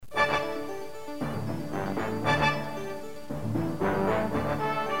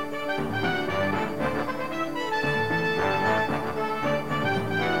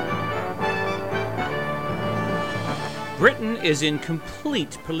is in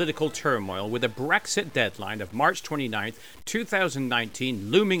complete political turmoil with a Brexit deadline of March 29, 2019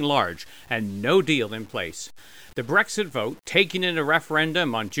 looming large and no deal in place. The Brexit vote, taken in a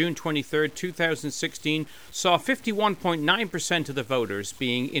referendum on June 23, 2016, saw 51.9% of the voters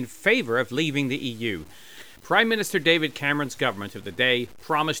being in favour of leaving the EU. Prime Minister David Cameron's government of the day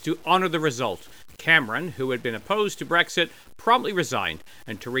promised to honour the result. Cameron, who had been opposed to Brexit, promptly resigned,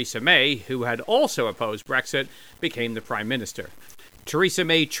 and Theresa May, who had also opposed Brexit, became the Prime Minister. Theresa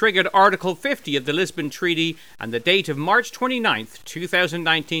May triggered Article 50 of the Lisbon Treaty, and the date of March 29,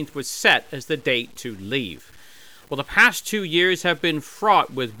 2019 was set as the date to leave. Well, the past 2 years have been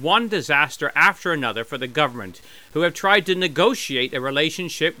fraught with one disaster after another for the government, who have tried to negotiate a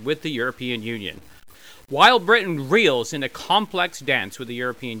relationship with the European Union. While Britain reels in a complex dance with the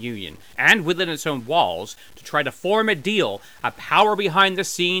European Union and within its own walls to try to form a deal, a power behind the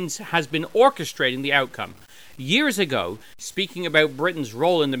scenes has been orchestrating the outcome. Years ago, speaking about Britain's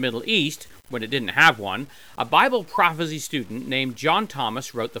role in the Middle East, when it didn't have one, a Bible prophecy student named John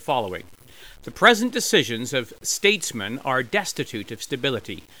Thomas wrote the following: "The present decisions of statesmen are destitute of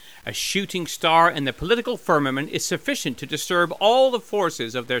stability. A shooting star in the political firmament is sufficient to disturb all the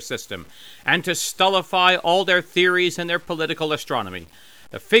forces of their system, and to stultify all their theories and their political astronomy.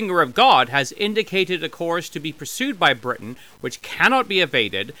 The finger of God has indicated a course to be pursued by Britain which cannot be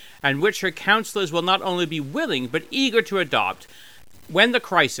evaded, and which her councillors will not only be willing but eager to adopt when the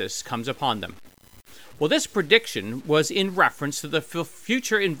crisis comes upon them." Well, this prediction was in reference to the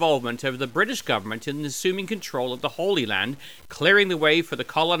future involvement of the British government in assuming control of the Holy Land, clearing the way for the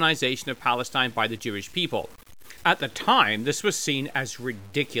colonization of Palestine by the Jewish people. At the time, this was seen as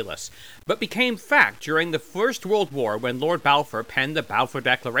ridiculous, but became fact during the First World War when Lord Balfour penned the Balfour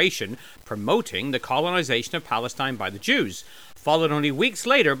Declaration promoting the colonization of Palestine by the Jews, followed only weeks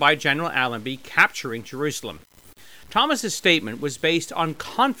later by General Allenby capturing Jerusalem. Thomas's statement was based on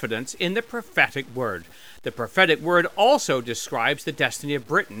confidence in the prophetic word. The prophetic word also describes the destiny of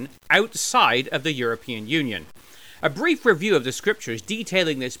Britain outside of the European Union. A brief review of the scriptures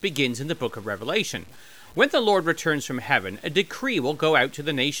detailing this begins in the book of Revelation. When the Lord returns from heaven, a decree will go out to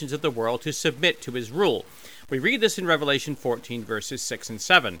the nations of the world to submit to his rule. We read this in Revelation 14, verses 6 and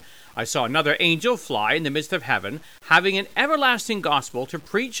 7. "I saw another angel fly in the midst of heaven, having an everlasting gospel to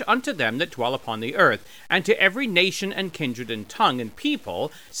preach unto them that dwell upon the earth, and to every nation and kindred and tongue and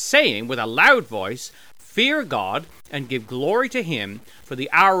people, saying with a loud voice, Fear God, and give glory to him, for the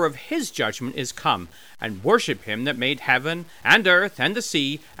hour of his judgment is come, and worship him that made heaven, and earth, and the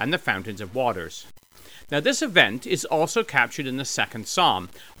sea, and the fountains of waters." Now this event is also captured in the second psalm,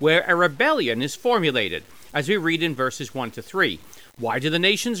 where a rebellion is formulated, as we read in verses 1 to 3. "Why do the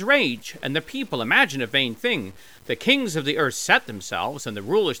nations rage, and the people imagine a vain thing? The kings of the earth set themselves, and the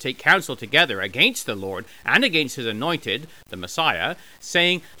rulers take counsel together against the Lord and against his anointed, the Messiah,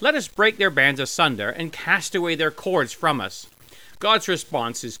 saying, Let us break their bands asunder, and cast away their cords from us." God's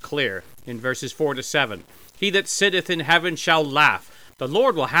response is clear in verses 4 to 7. "He that sitteth in heaven shall laugh. The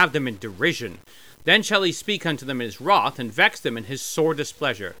Lord will have them in derision. Then shall he speak unto them in his wrath, and vex them in his sore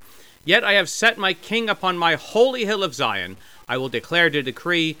displeasure. Yet I have set my king upon my holy hill of Zion. I will declare the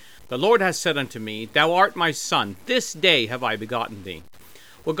decree. The Lord has said unto me, Thou art my son. This day have I begotten thee."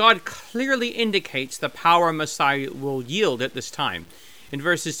 Well, God clearly indicates the power Messiah will yield at this time. In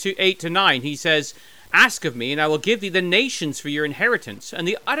verses 8 to 9, he says, "Ask of me, and I will give thee the nations for your inheritance, and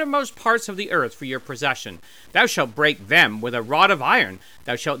the uttermost parts of the earth for your possession. Thou shalt break them with a rod of iron.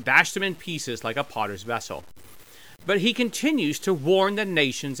 Thou shalt dash them in pieces like a potter's vessel." But he continues to warn the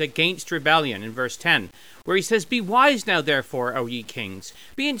nations against rebellion in verse 10, where he says, "Be wise now, therefore, O ye kings.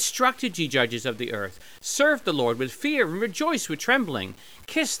 Be instructed, ye judges of the earth. Serve the Lord with fear, and rejoice with trembling.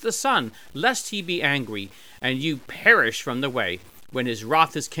 Kiss the Son, lest he be angry, and you perish from the way, when his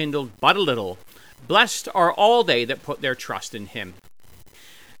wrath is kindled but a little. Blessed are all they that put their trust in him."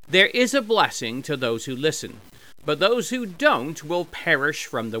 There is a blessing to those who listen, but those who don't will perish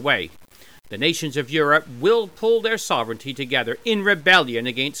from the way. The nations of Europe will pull their sovereignty together in rebellion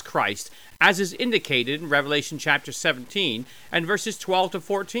against Christ, as is indicated in Revelation chapter 17 and verses 12 to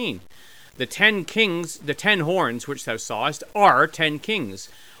 14. The 10 kings, the 10 horns which thou sawest, are 10 kings,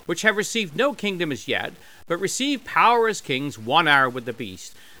 which have received no kingdom as yet, but receive power as kings 1 hour with the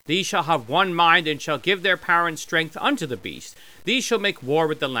beast. These shall have one mind, and shall give their power and strength unto the beast. These shall make war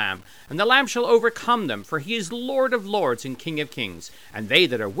with the Lamb, and the Lamb shall overcome them, for he is Lord of lords and King of kings, and they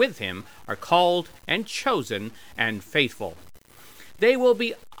that are with him are called and chosen and faithful. They will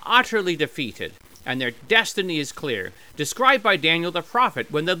be utterly defeated, and their destiny is clear, described by Daniel the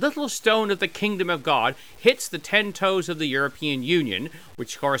prophet when the little stone of the kingdom of God hits the 10 toes of the European Union,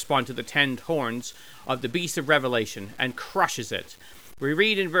 which correspond to the 10 horns of the beast of Revelation, and crushes it. We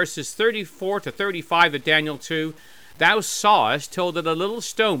read in verses 34 to 35 of Daniel 2, "Thou sawest till that a little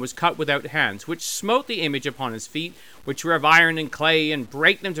stone was cut without hands, which smote the image upon his feet, which were of iron and clay, and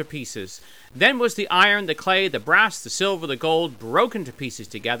brake them to pieces. Then was the iron, the clay, the brass, the silver, the gold, broken to pieces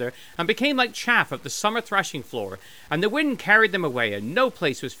together, and became like chaff of the summer threshing floor. And the wind carried them away, and no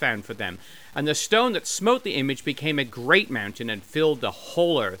place was found for them. And the stone that smote the image became a great mountain, and filled the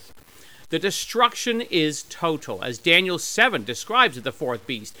whole earth." The destruction is total, as Daniel 7 describes of the fourth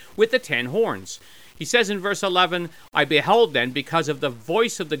beast, with the 10 horns. He says in verse 11, "I beheld then, because of the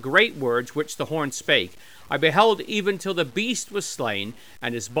voice of the great words which the horn spake. I beheld even till the beast was slain,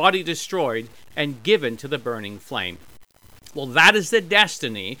 and his body destroyed, and given to the burning flame." Well, that is the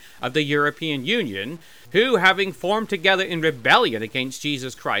destiny of the European Union, who, having formed together in rebellion against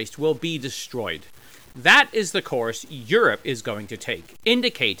Jesus Christ, will be destroyed. That is the course Europe is going to take,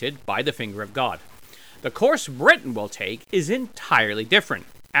 indicated by the finger of God. The course Britain will take is entirely different,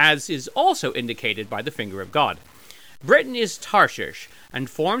 as is also indicated by the finger of God. Britain is Tarshish and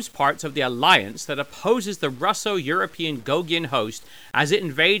forms parts of the alliance that opposes the Russo-European Gogian host as it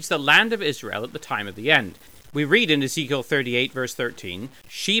invades the land of Israel at the time of the end. We read in Ezekiel 38, verse 13,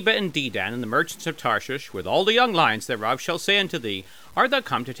 "Sheba and Dedan and the merchants of Tarshish, with all the young lions thereof, shall say unto thee, Art thou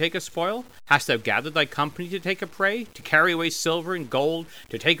come to take a spoil? Hast thou gathered thy company to take a prey, to carry away silver and gold,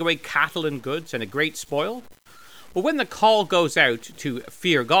 to take away cattle and goods, and a great spoil?" Well, when the call goes out to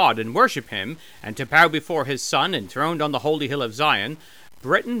fear God and worship him, and to bow before his Son enthroned on the holy hill of Zion,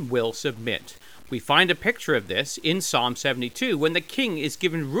 Britain will submit. We find a picture of this in Psalm 72, when the king is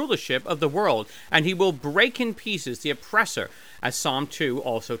given rulership of the world, and he will break in pieces the oppressor, as Psalm 2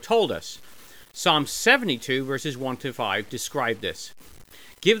 also told us. Psalm 72, verses 1 to 5, describe this.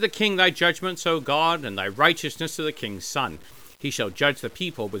 "Give the king thy judgments, O God, and thy righteousness to the king's son. He shall judge the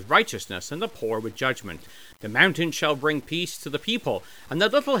people with righteousness, and the poor with judgment. The mountains shall bring peace to the people, and the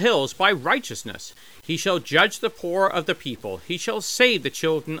little hills by righteousness. He shall judge the poor of the people. He shall save the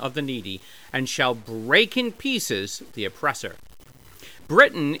children of the needy, and shall break in pieces the oppressor."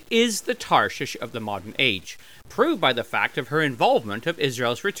 Britain is the Tarshish of the modern age, proved by the fact of her involvement of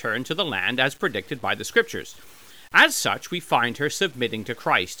Israel's return to the land as predicted by the scriptures. As such, we find her submitting to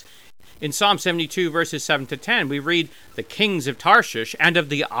Christ. In Psalm 72, verses 7 to 10, we read, "The kings of Tarshish and of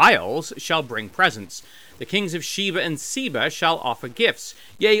the isles shall bring presents. The kings of Sheba and Seba shall offer gifts.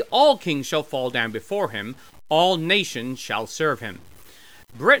 Yea, all kings shall fall down before him. All nations shall serve him."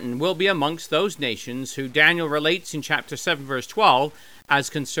 Britain will be amongst those nations who Daniel relates in chapter 7, verse 12, as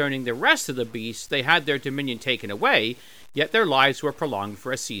concerning the rest of the beasts, they had their dominion taken away, yet their lives were prolonged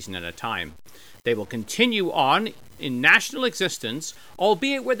for a season at a time. They will continue on in national existence,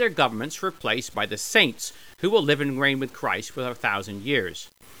 albeit with their governments replaced by the saints, who will live and reign with Christ for 1,000 years.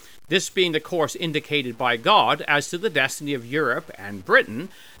 This being the course indicated by God as to the destiny of Europe and Britain,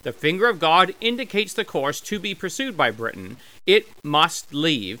 the finger of God indicates the course to be pursued by Britain. It must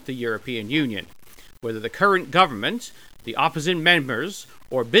leave the European Union. Whether the current government, the opposite members,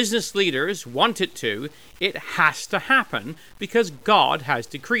 or business leaders want it to, it has to happen because God has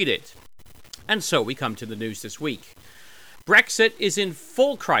decreed it. And so we come to the news this week. Brexit is in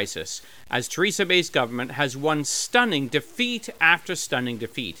full crisis as Theresa May's government has won stunning defeat after stunning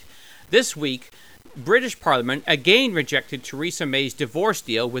defeat. This week, British Parliament again rejected Theresa May's divorce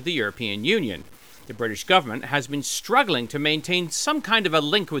deal with the European Union. The British government has been struggling to maintain some kind of a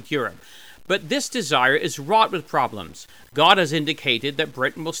link with Europe, but this desire is wrought with problems. God has indicated that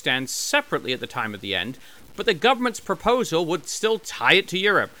Britain will stand separately at the time of the end, but the government's proposal would still tie it to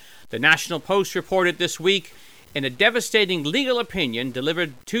Europe. The National Post reported this week, in a devastating legal opinion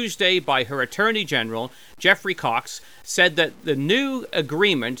delivered Tuesday by her Attorney General, Geoffrey Cox, said that the new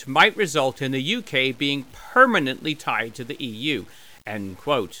agreement might result in the UK being permanently tied to the EU. End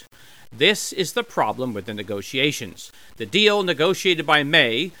quote. This is the problem with the negotiations. The deal negotiated by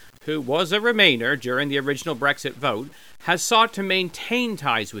May, who was a Remainer during the original Brexit vote, has sought to maintain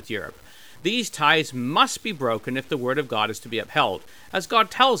ties with Europe. These ties must be broken if the word of God is to be upheld, as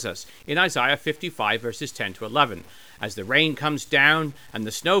God tells us in Isaiah 55, verses 10 to 11. As the rain comes down and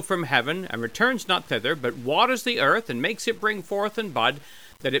the snow from heaven, and returns not thither, but waters the earth and makes it bring forth and bud,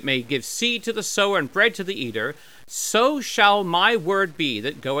 that it may give seed to the sower and bread to the eater, so shall my word be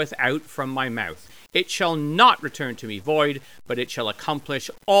that goeth out from my mouth. It shall not return to me void, but it shall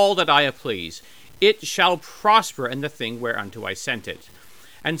accomplish all that I have pleased. It shall prosper in the thing whereunto I sent it.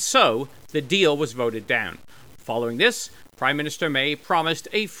 And so, the deal was voted down. Following this, Prime Minister May promised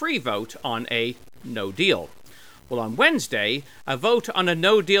a free vote on a no deal. Well, on Wednesday, a vote on a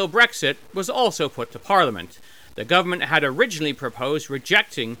no-deal Brexit was also put to Parliament. The government had originally proposed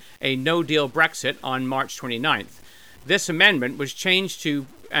rejecting a no-deal Brexit on March 29th. This amendment was changed to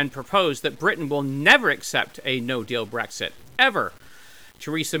and proposed that Britain will never accept a no-deal Brexit, ever.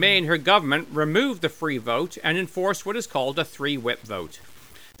 Theresa May and her government removed the free vote and enforced what is called a three-whip vote.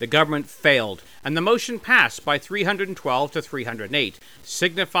 The government failed, and the motion passed by 312 to 308,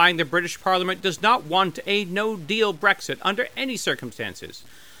 signifying the British Parliament does not want a no-deal Brexit under any circumstances.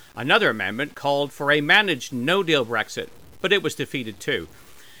 Another amendment called for a managed no-deal Brexit, but it was defeated too.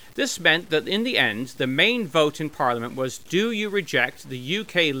 This meant that in the end, the main vote in Parliament was, do you reject the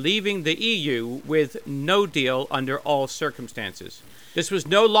UK leaving the EU with no deal under all circumstances? This was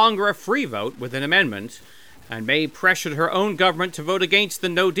no longer a free vote with an amendment, and May pressured her own government to vote against the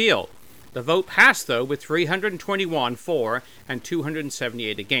no deal. The vote passed, though, with 321 for and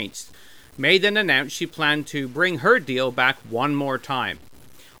 278 against. May then announced she planned to bring her deal back one more time.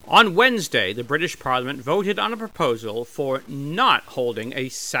 On Wednesday, the British Parliament voted on a proposal for not holding a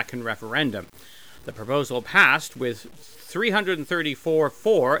second referendum. The proposal passed with 334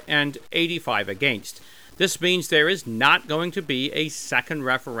 for and 85 against. This means there is not going to be a second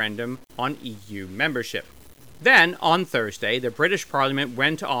referendum on EU membership. Then, on Thursday, the British Parliament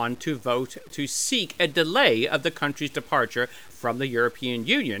went on to vote to seek a delay of the country's departure from the European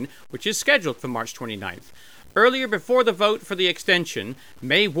Union, which is scheduled for March 29th. Earlier, before the vote for the extension,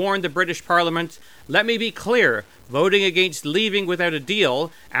 May warned the British Parliament, "Let me be clear, voting against leaving without a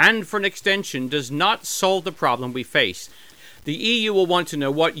deal and for an extension does not solve the problem we face. The EU will want to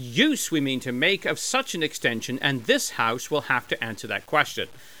know what use we mean to make of such an extension, and this House will have to answer that question."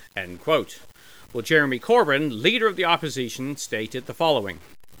 End quote. Well, Jeremy Corbyn, leader of the opposition, stated the following.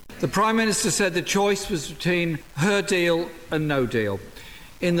 The Prime Minister said the choice was between her deal and no deal.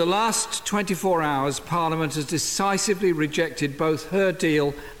 In the last 24 hours, Parliament has decisively rejected both her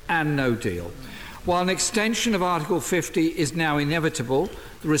deal and no deal. While an extension of Article 50 is now inevitable,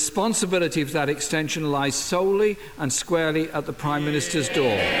 the responsibility of that extension lies solely and squarely at the Prime Minister's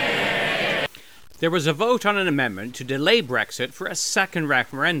door. There was a vote on an amendment to delay Brexit for a second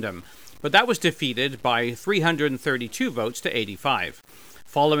referendum, but that was defeated by 332 votes to 85.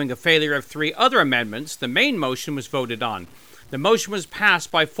 Following a failure of three other amendments, the main motion was voted on. The motion was passed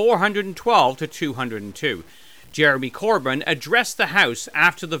by 412 to 202. Jeremy Corbyn addressed the House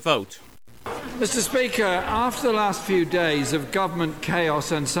after the vote. Mr. Speaker, after the last few days of government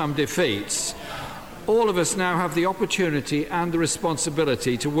chaos and some defeats, all of us now have the opportunity and the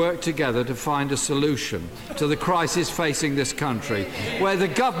responsibility to work together to find a solution to the crisis facing this country, where the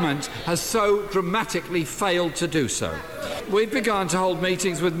government has so dramatically failed to do so. We've begun to hold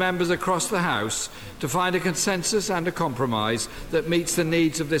meetings with members across the House to find a consensus and a compromise that meets the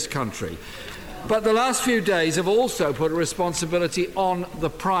needs of this country. But the last few days have also put a responsibility on the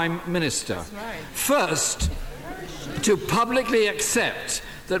Prime Minister. First, to publicly accept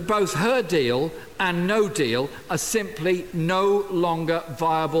that both her deal and no deal are simply no longer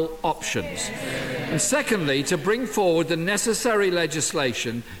viable options. And secondly, to bring forward the necessary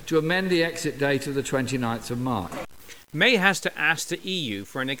legislation to amend the exit date of the 29th of March. May has to ask the EU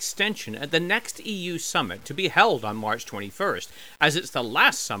for an extension at the next EU summit to be held on March 21st, as it's the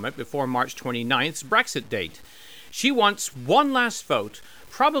last summit before March 29th's Brexit date. She wants one last vote,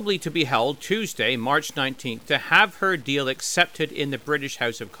 probably to be held Tuesday, March 19th, to have her deal accepted in the British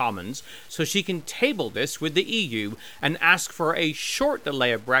House of Commons, so she can table this with the EU and ask for a short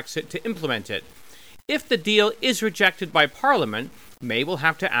delay of Brexit to implement it. If the deal is rejected by Parliament, May will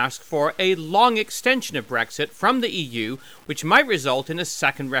have to ask for a long extension of Brexit from the EU, which might result in a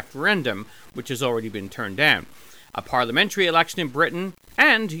second referendum, which has already been turned down, a parliamentary election in Britain,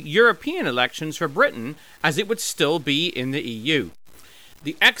 and European elections for Britain, as it would still be in the EU.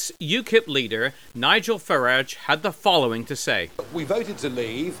 The ex-UKIP leader, Nigel Farage, had the following to say. We voted to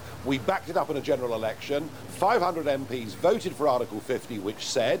leave, we backed it up in a general election, 500 MPs voted for Article 50, which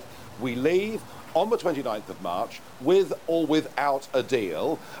said we leave on the 29th of March with or without a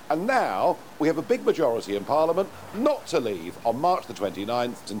deal, and now we have a big majority in Parliament not to leave on March the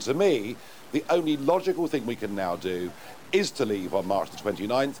 29th, and to me the only logical thing we can now do is to leave on March the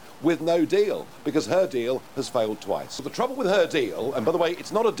 29th with no deal, because her deal has failed twice. The trouble with her deal, and by the way,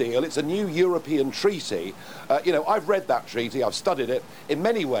 it's not a deal, it's a new European treaty. I've read that treaty, I've studied it. In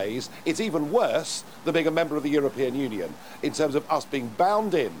many ways, it's even worse than being a member of the European Union, in terms of us being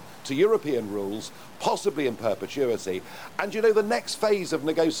bound in to European rules, possibly in perpetuity. And you know, the next phase of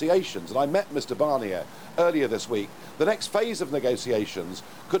negotiations, and I met Mr. Barnier earlier this week, the next phase of negotiations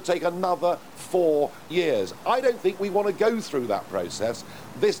could take another 4 years. I don't think we want to go through that process.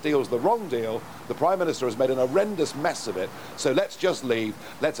 This deal's the wrong deal. The Prime Minister has made an horrendous mess of it. So let's just leave.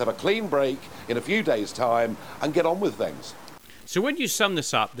 Let's have a clean break in a few days' time and get on with things. So when you sum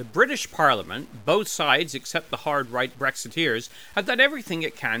this up, the British Parliament, both sides except the hard-right Brexiteers, have done everything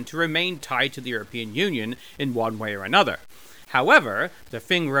it can to remain tied to the European Union in one way or another. However, the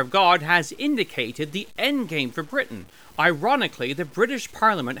finger of God has indicated the endgame for Britain. Ironically, the British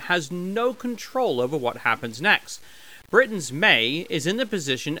Parliament has no control over what happens next. Britain's May is in the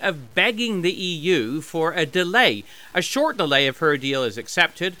position of begging the EU for a delay. A short delay if her deal is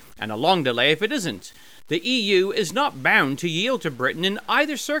accepted, and a long delay if it isn't. The EU is not bound to yield to Britain in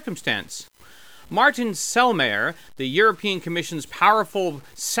either circumstance. Martin Selmayr, the European Commission's powerful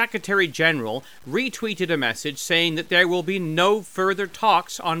Secretary-General, retweeted a message saying that there will be no further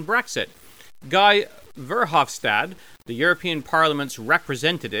talks on Brexit. Guy Verhofstadt, the European Parliament's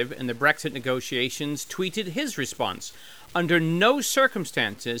representative in the Brexit negotiations, tweeted his response. Under no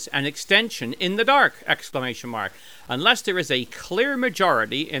circumstances an extension in the dark! Unless there is a clear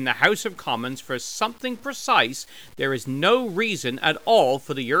majority in the House of Commons for something precise, there is no reason at all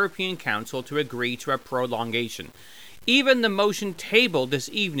for the European Council to agree to a prolongation. Even the motion tabled this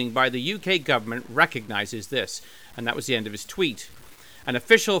evening by the UK government recognises this, and that was the end of his tweet. An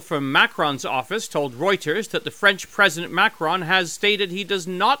official from Macron's office told Reuters that the French President Macron has stated he does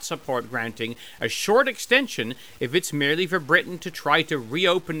not support granting a short extension if it's merely for Britain to try to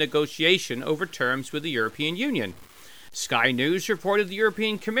reopen negotiation over terms with the European Union. Sky News reported the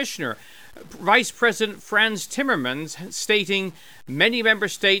European Commissioner, Vice President Frans Timmermans, stating, "Many member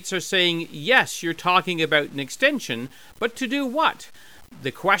states are saying, yes, you're talking about an extension, but to do what?"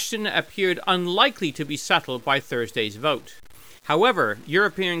 The question appeared unlikely to be settled by Thursday's vote. However,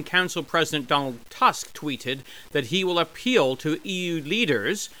 European Council President Donald Tusk tweeted that he will appeal to EU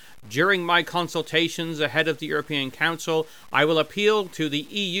leaders. During my consultations ahead of the European Council, I will appeal to the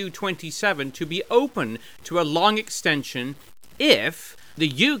EU 27 to be open to a long extension if the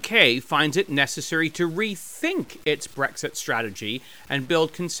UK finds it necessary to rethink its Brexit strategy and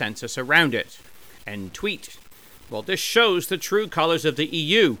build consensus around it. End tweet. Well, this shows the true colours of the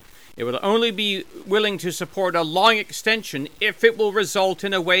EU. It will only be willing to support a long extension if it will result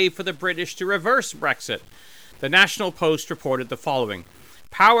in a way for the British to reverse Brexit. The National Post reported the following.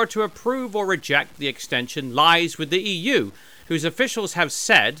 Power to approve or reject the extension lies with the EU, whose officials have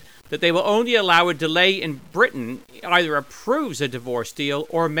said that they will only allow a delay in Britain either approves a divorce deal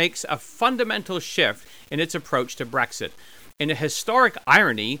or makes a fundamental shift in its approach to Brexit. In a historic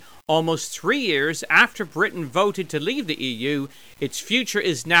irony, almost 3 years after Britain voted to leave the EU, its future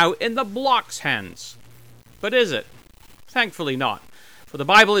is now in the bloc's hands. But is it? Thankfully not. For the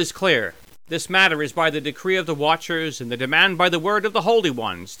Bible is clear. This matter is by the decree of the watchers, and the demand by the word of the holy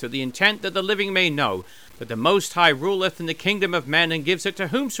ones, to the intent that the living may know that the Most High ruleth in the kingdom of men, and gives it to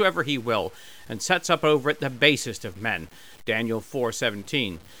whomsoever he will, and sets up over it the basest of men. Daniel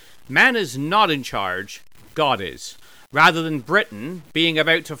 4:17. Man is not in charge, God is. Rather than Britain being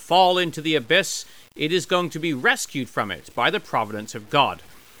about to fall into the abyss, it is going to be rescued from it by the providence of God.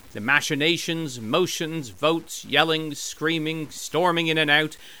 The machinations, motions, votes, yelling, screaming, storming in and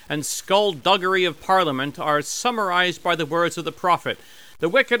out, and skullduggery of Parliament are summarized by the words of the prophet. The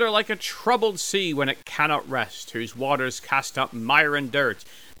wicked are like a troubled sea when it cannot rest, whose waters cast up mire and dirt.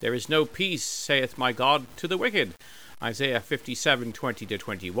 There is no peace, saith my God, to the wicked. Isaiah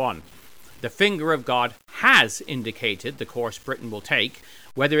 57:20-21. The finger of God has indicated the course Britain will take.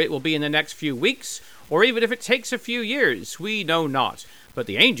 Whether it will be in the next few weeks, or even if it takes a few years, we know not. But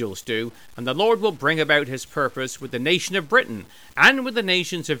the angels do, and the Lord will bring about his purpose with the nation of Britain, and with the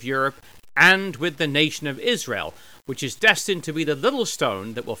nations of Europe, and with the nation of Israel, which is destined to be the little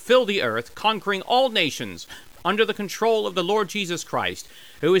stone that will fill the earth, conquering all nations, under the control of the Lord Jesus Christ,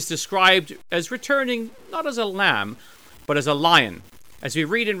 who is described as returning not as a lamb, but as a lion. As we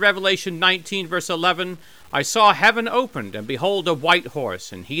read in Revelation 19, verse 11, I saw heaven opened, and behold a white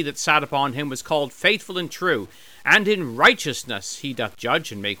horse, and he that sat upon him was called Faithful and True, and in righteousness he doth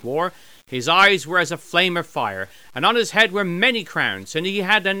judge and make war. His eyes were as a flame of fire, and on his head were many crowns, and he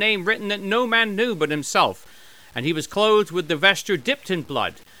had a name written that no man knew but himself. And he was clothed with the vesture dipped in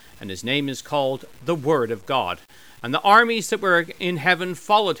blood, and his name is called the Word of God. And the armies that were in heaven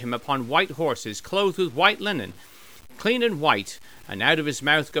followed him upon white horses, clothed with white linen, clean and white, and out of his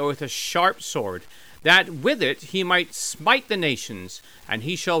mouth goeth a sharp sword, that with it he might smite the nations, and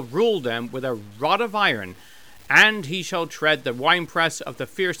he shall rule them with a rod of iron, And he shall tread the winepress of the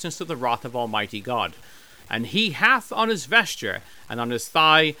fierceness of the wrath of Almighty God. And he hath on his vesture and on his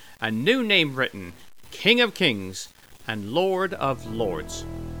thigh a new name written, King of Kings and Lord of Lords.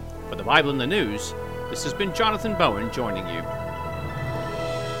 For the Bible in the News, this has been Jonathan Bowen joining you.